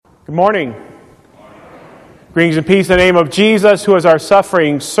Good morning. Greetings and peace in the name of Jesus, who is our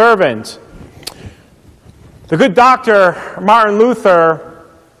suffering servant. The good doctor, Martin Luther,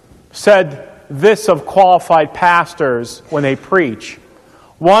 said this of qualified pastors when they preach.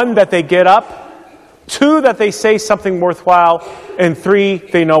 One, that they get up. Two, that they say something worthwhile. And three,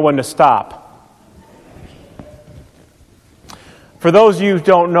 they know when to stop. For those of you who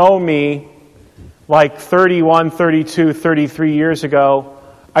don't know me, like 31, 32, 33 years ago,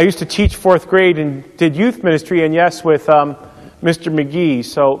 I used to teach fourth grade and did youth ministry, and yes, with Mr. McGee.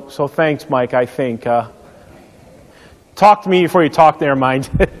 So thanks, Mike, I think. Talk to me before you talk, never mind.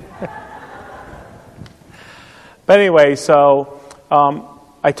 But anyway, so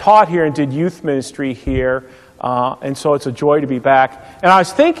I taught here and did youth ministry here, and so it's a joy to be back. And I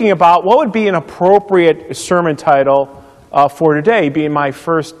was thinking about what would be an appropriate sermon title for today, being my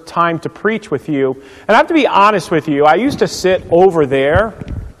first time to preach with you. And I have to be honest with you, I used to sit over there,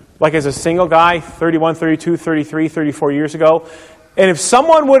 like as a single guy, 31, 32, 33, 34 years ago. And if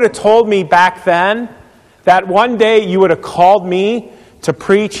someone would have told me back then that one day you would have called me to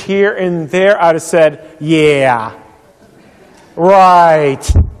preach here and there, I'd have said, yeah, right.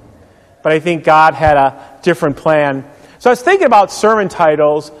 But I think God had a different plan. So I was thinking about sermon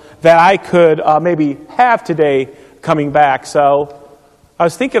titles that I could maybe have today coming back. So I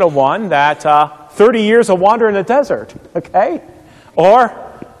was thinking of one that 30 years of wander in the desert, okay? Or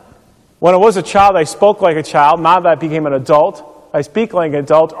when I was a child, I spoke like a child. Now that I became an adult, I speak like an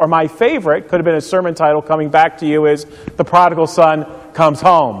adult. Or my favorite, could have been a sermon title coming back to you, is The Prodigal Son Comes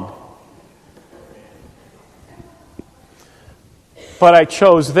Home. But I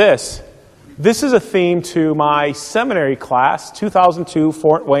chose this. This is a theme to my seminary class, 2002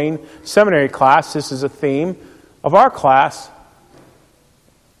 Fort Wayne seminary class. This is a theme of our class.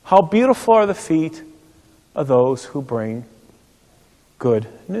 How beautiful are the feet of those who bring good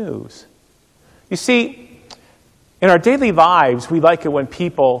news. You see, in our daily lives, we like it when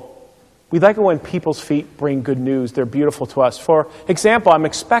people's feet bring good news. They're beautiful to us. For example, I'm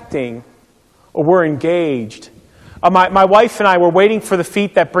expecting, or we're engaged. My wife and I were waiting for the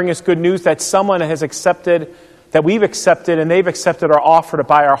feet that bring us good news that someone has accepted, that we've accepted, and they've accepted our offer to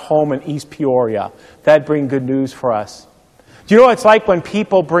buy our home in East Peoria. That'd bring good news for us. Do you know what it's like when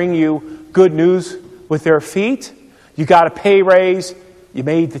people bring you good news with their feet? You got a pay raise, you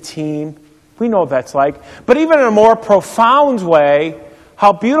made the team. We know what that's like. But even in a more profound way,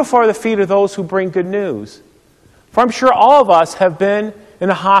 how beautiful are the feet of those who bring good news. For I'm sure all of us have been in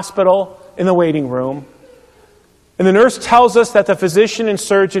the hospital, in the waiting room, and the nurse tells us that the physician and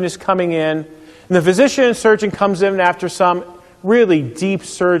surgeon is coming in, and the physician and surgeon comes in after some really deep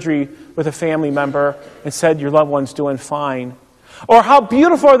surgery with a family member and said, your loved one's doing fine. Or how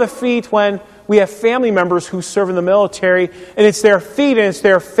beautiful are the feet when we have family members who serve in the military, and it's their feet and it's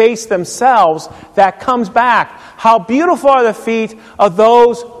their face themselves that comes back. How beautiful are the feet of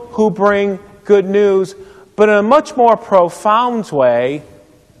those who bring good news, but in a much more profound way,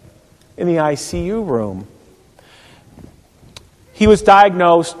 in the ICU room. He was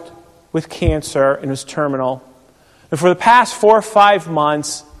diagnosed with cancer and was terminal. And for the past 4 or 5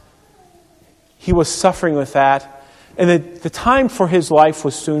 months, he was suffering with that. And the time for his life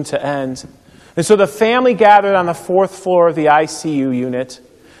was soon to end. And so the family gathered on the 4th floor of the ICU unit.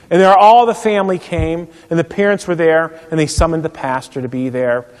 And there all the family came, and the parents were there, and they summoned the pastor to be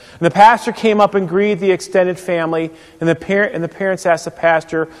there. And the pastor came up and greeted the extended family, and the parents asked the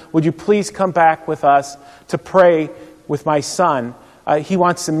pastor, would you please come back with us to pray with my son? He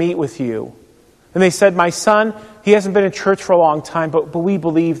wants to meet with you. And they said, my son, he hasn't been in church for a long time, but we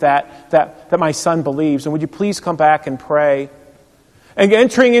believe that my son believes. And would you please come back and pray? And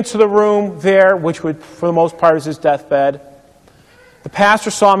entering into the room there, which would, for the most part, is his deathbed, the pastor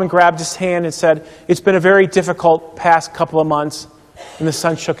saw him and grabbed his hand and said, it's been a very difficult past couple of months. And the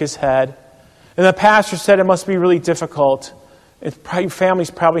son shook his head. And the pastor said, it must be really difficult. Your family's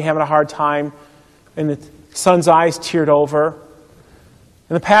probably having a hard time. And the son's eyes teared over.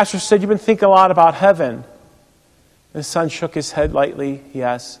 And the pastor said, you've been thinking a lot about heaven. And the son shook his head lightly,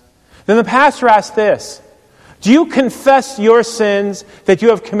 yes. Then the pastor asked this, do you confess your sins that you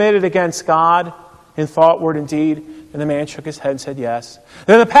have committed against God in thought, word, and deed? And the man shook his head and said yes.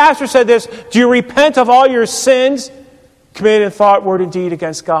 Then the pastor said this, do you repent of all your sins committed in thought, word, and deed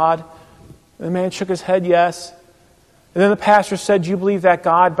against God? And the man shook his head yes. And then the pastor said, do you believe that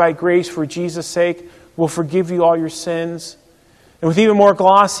God, by grace, for Jesus' sake, will forgive you all your sins? And with even more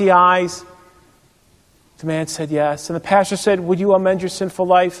glossy eyes, the man said yes. And the pastor said, would you amend your sinful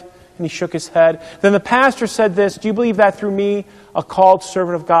life? And he shook his head. Then the pastor said this, do you believe that through me, a called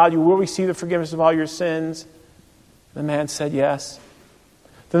servant of God, you will receive the forgiveness of all your sins? The man said yes.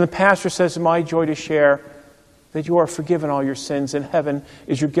 then the pastor says, it's my joy to share that you are forgiven all your sins and heaven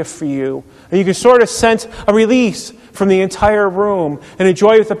is your gift for you. And you can sort of sense a release from the entire room and a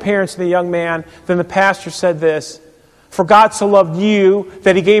joy with the parents and the young man. Then the pastor said this, for God so loved you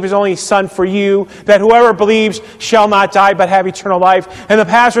that he gave his only son for you, that whoever believes shall not die but have eternal life. And the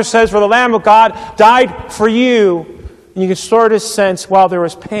pastor says, for the Lamb of God died for you. And you can sort of sense, while there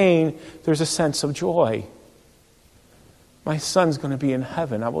was pain, there's a sense of joy. My son's going to be in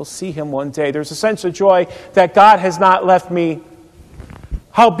heaven. I will see him one day. There's a sense of joy that God has not left me.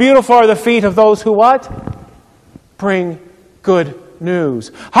 How beautiful are the feet of those who what? Bring good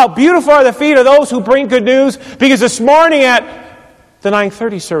news. How beautiful are the feet of those who bring good news. Because this morning at the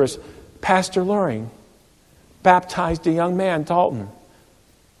 9:30 service, Pastor Luring baptized a young man, Dalton.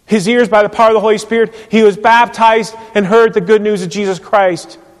 His ears, by the power of the Holy Spirit, he was baptized and heard the good news of Jesus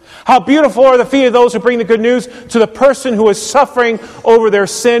Christ. How beautiful are the feet of those who bring the good news to the person who is suffering over their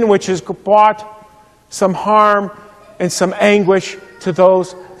sin, which has brought some harm and some anguish to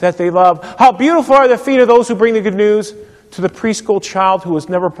those that they love. How beautiful are the feet of those who bring the good news to the preschool child who was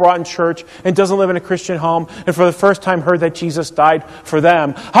never brought in church and doesn't live in a Christian home and for the first time heard that Jesus died for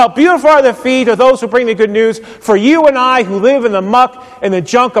them. How beautiful are the feet of those who bring the good news for you and I who live in the muck and the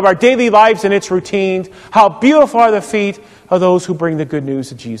junk of our daily lives and its routines. How beautiful are the feet of those who bring the good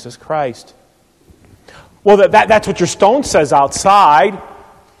news of Jesus Christ. Well, that's what your stone says outside.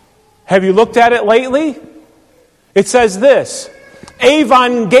 Have you looked at it lately? It says this,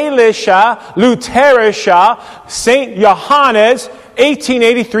 Evangelische Lutherische St. Johannes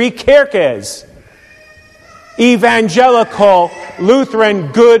 1883 Kirches. Evangelical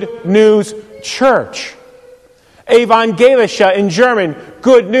Lutheran Good News Church. Evangelische in German,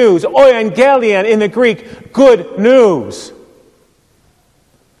 good news. Evangelion in the Greek, good news.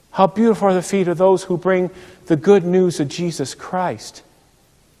 How beautiful are the feet of those who bring the good news of Jesus Christ.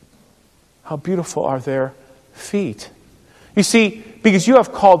 How beautiful are their feet. You see, because you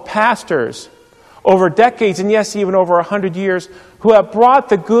have called pastors over decades, and yes, even over 100 years, who have brought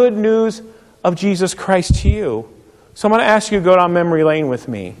the good news of Jesus Christ to you. So I'm going to ask you to go down memory lane with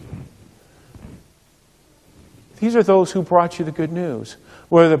me. These are those who brought you the good news.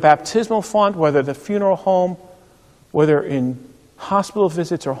 Whether the baptismal font, whether the funeral home, whether in hospital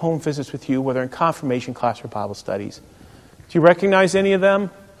visits or home visits with you, whether in confirmation class or Bible studies. Do you recognize any of them?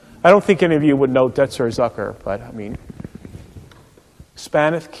 I don't think any of you would know Detzer Zucker, but I mean,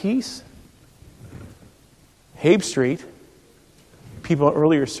 Spaneth Keys, Habe Street, people in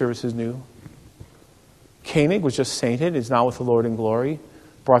earlier services knew. Koenig was just sainted, is now with the Lord in glory,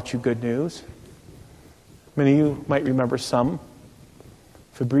 brought you good news. Many of you might remember some.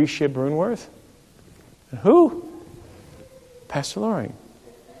 Fabricia Brunworth. And who? Pastor Loring.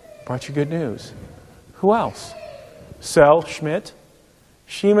 Brought you good news. Who else? Sel Schmidt,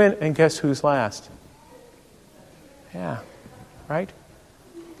 Sheeman, and guess who's last? Yeah, right?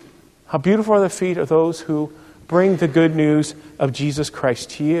 How beautiful are the feet of those who bring the good news of Jesus Christ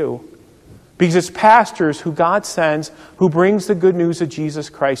to you. Because it's pastors who God sends who brings the good news of Jesus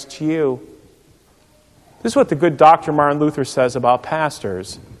Christ to you. This is what the good Dr. Martin Luther says about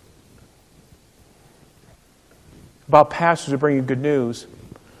pastors. About pastors who bring you good news.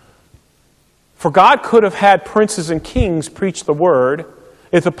 For God could have had princes and kings preach the word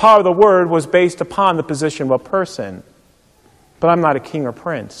if the power of the word was based upon the position of a person. But I'm not a king or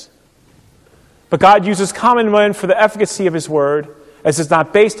prince. But God uses common men for the efficacy of his word, as it's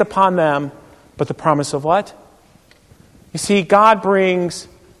not based upon them, but the promise of what? You see, God brings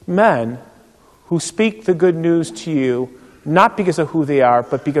men who speak the good news to you, not because of who they are,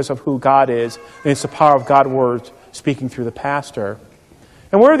 but because of who God is, and it's the power of God's word speaking through the pastor.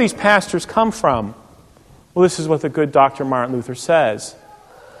 And where do these pastors come from? Well, this is what the good Dr. Martin Luther says.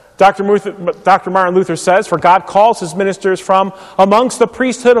 Dr. Martin Luther says, for God calls his ministers from amongst the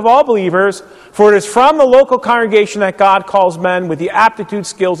priesthood of all believers, for it is from the local congregation that God calls men with the aptitude,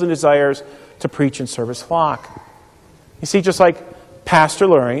 skills, and desires to preach and serve his flock. You see, just like Pastor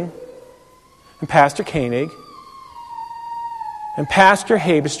Luring, and Pastor Koenig, and Pastor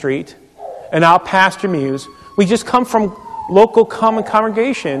Habe Street, and now Pastor Mews, we just come from local common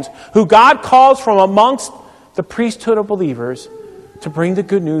congregations who God calls from amongst the priesthood of believers to bring the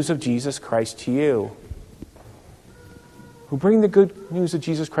good news of Jesus Christ to you. Who bring the good news of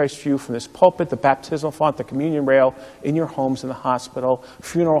Jesus Christ to you from this pulpit, the baptismal font, the communion rail, in your homes, in the hospital,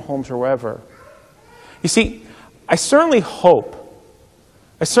 funeral homes, or wherever. You see, I certainly hope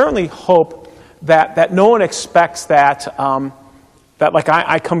that no one expects that like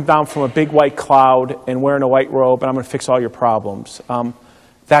I come down from a big white cloud and wearing a white robe and I'm going to fix all your problems.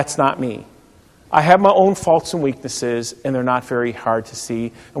 That's not me. I have my own faults and weaknesses, and they're not very hard to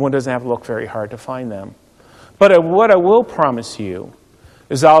see, and one doesn't have to look very hard to find them. But what I will promise you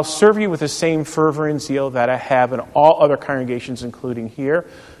is I'll serve you with the same fervor and zeal that I have in all other congregations, including here.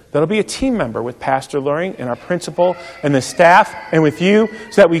 That'll be a team member with Pastor Luring and our principal and the staff and with you,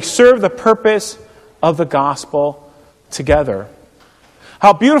 so that we serve the purpose of the gospel together.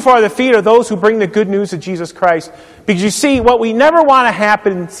 How beautiful are the feet of those who bring the good news of Jesus Christ. Because you see, what we never want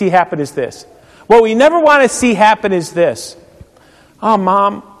to see happen is this. What we never want to see happen is this. Oh,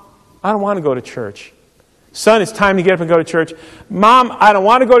 Mom, I don't want to go to church. Son, it's time to get up and go to church. Mom, I don't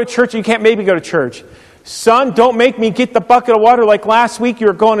want to go to church. You can't make me go to church. Son, don't make me get the bucket of water like last week you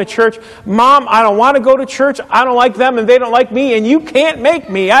were going to church. Mom, I don't want to go to church. I don't like them and they don't like me, and you can't make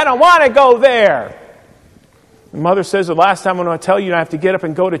me. I don't want to go there. The mother says, the last time I'm going to tell you I have to get up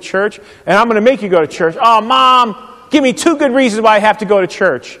and go to church, and I'm going to make you go to church. Oh, Mom, give me 2 good reasons why I have to go to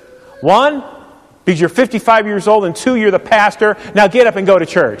church. 1, because you're 55 years old, and 2, you're the pastor. Now get up and go to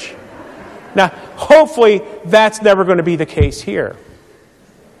church. Now, hopefully, that's never going to be the case here.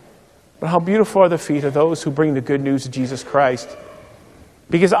 But how beautiful are the feet of those who bring the good news of Jesus Christ.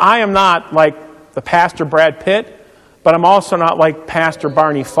 Because I am not like the Pastor Brad Pitt, but I'm also not like Pastor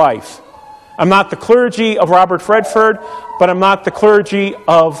Barney Fife. I'm not the clergy of Robert Fredford, but I'm not the clergy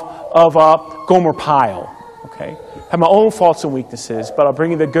of Gomer Pyle. Okay? I have my own faults and weaknesses, but I'll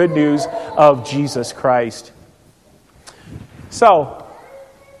bring you the good news of Jesus Christ. So,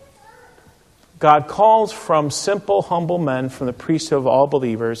 God calls from simple, humble men from the priesthood of all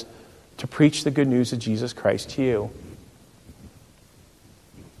believers to preach the good news of Jesus Christ to you.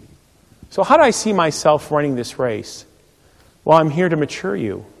 So how do I see myself running this race? Well, I'm here to mature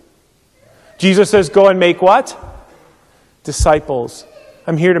you. Jesus says, go and make what? Disciples.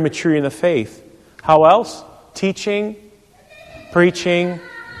 I'm here to mature you in the faith. How else? Teaching, preaching,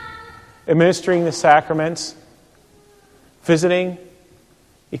 administering the sacraments, visiting,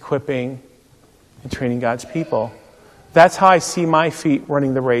 equipping, and training God's people. That's how I see my feet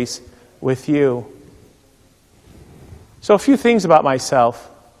running the race with you. So a few things about myself.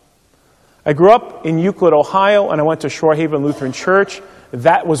 I grew up in Euclid, Ohio, and I went to Shorehaven Lutheran Church.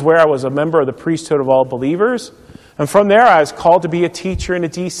 That was where I was a member of the priesthood of all believers. And from there, I was called to be a teacher in a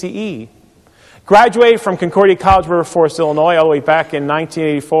DCE. Graduated from Concordia College, River Forest, Illinois, all the way back in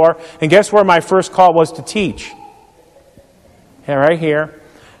 1984. And guess where my first call was to teach? Yeah, right here.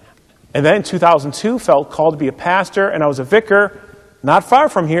 And then in 2002, felt called to be a pastor, and I was a vicar, not far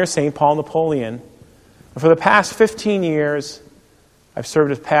from here, St. Paul Napoleon. And for the past 15 years, I've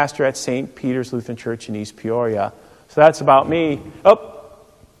served as pastor at St. Peter's Lutheran Church in East Peoria. So that's about me. A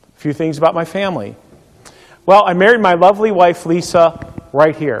few things about my family. Well, I married my lovely wife, Lisa,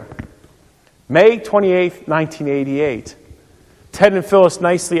 right here. May 28th, 1988. Ted and Phyllis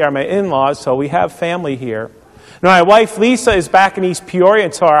Nicely are my in-laws, so we have family here. Now, my wife, Lisa, is back in East Peoria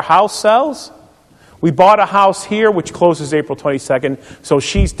until our house sells. We bought a house here, which closes April 22nd, so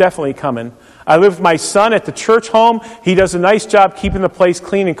she's definitely coming. I live with my son at the church home. He does a nice job keeping the place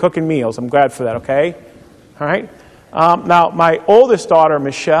clean and cooking meals. I'm glad for that, okay? All right? Now, my oldest daughter,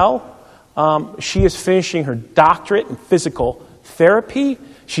 Michelle, she is finishing her doctorate in physical therapy.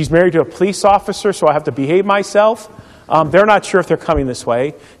 She's married to a police officer, so I have to behave myself. They're not sure if they're coming this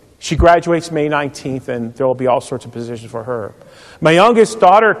way. She graduates May 19th, and there will be all sorts of positions for her. My youngest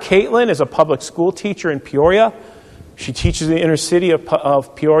daughter, Caitlin, is a public school teacher in Peoria. She teaches in the inner city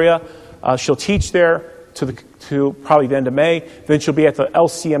of Peoria. She'll teach there to probably the end of May. Then she'll be at the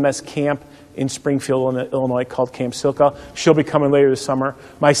LCMS camp in Springfield, Illinois, called Camp Silka. She'll be coming later this summer.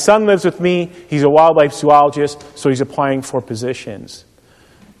 My son lives with me. He's a wildlife zoologist, so he's applying for positions.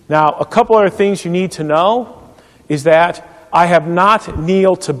 Now, a couple other things you need to know is that I have not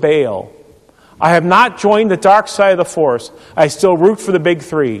kneeled to Baal. I have not joined the dark side of the force. I still root for the big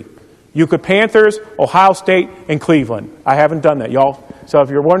 3. Euclid Panthers, Ohio State, and Cleveland. I haven't done that, y'all. So if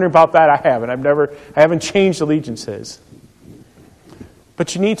you're wondering about that, I haven't. I haven't changed allegiances.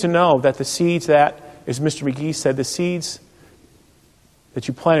 But you need to know that the seeds that, as Mr. McGee said, the seeds that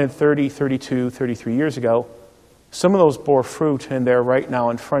you planted 30, 32, 33 years ago, some of those bore fruit, and they're right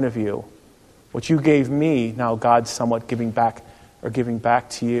now in front of you. What you gave me, now God's somewhat giving back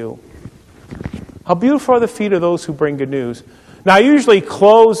to you. How beautiful are the feet of those who bring good news. Now, I usually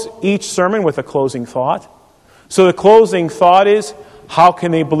close each sermon with a closing thought. So the closing thought is, how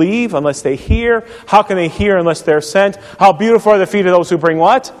can they believe unless they hear? How can they hear unless they're sent? How beautiful are the feet of those who bring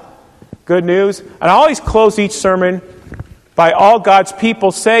what? Good news. And I always close each sermon by all God's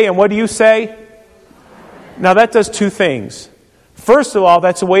people say, and what do you say? Now that does 2 things. First of all,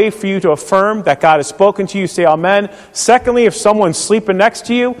 that's a way for you to affirm that God has spoken to you. Say amen. Secondly, if someone's sleeping next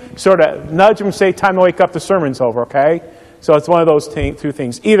to you, sort of nudge them and say, time to wake up, the sermon's over, okay? So it's one of those two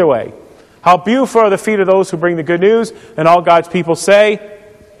things. Either way. How beautiful are the feet of those who bring the good news, and all God's people say,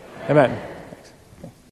 amen.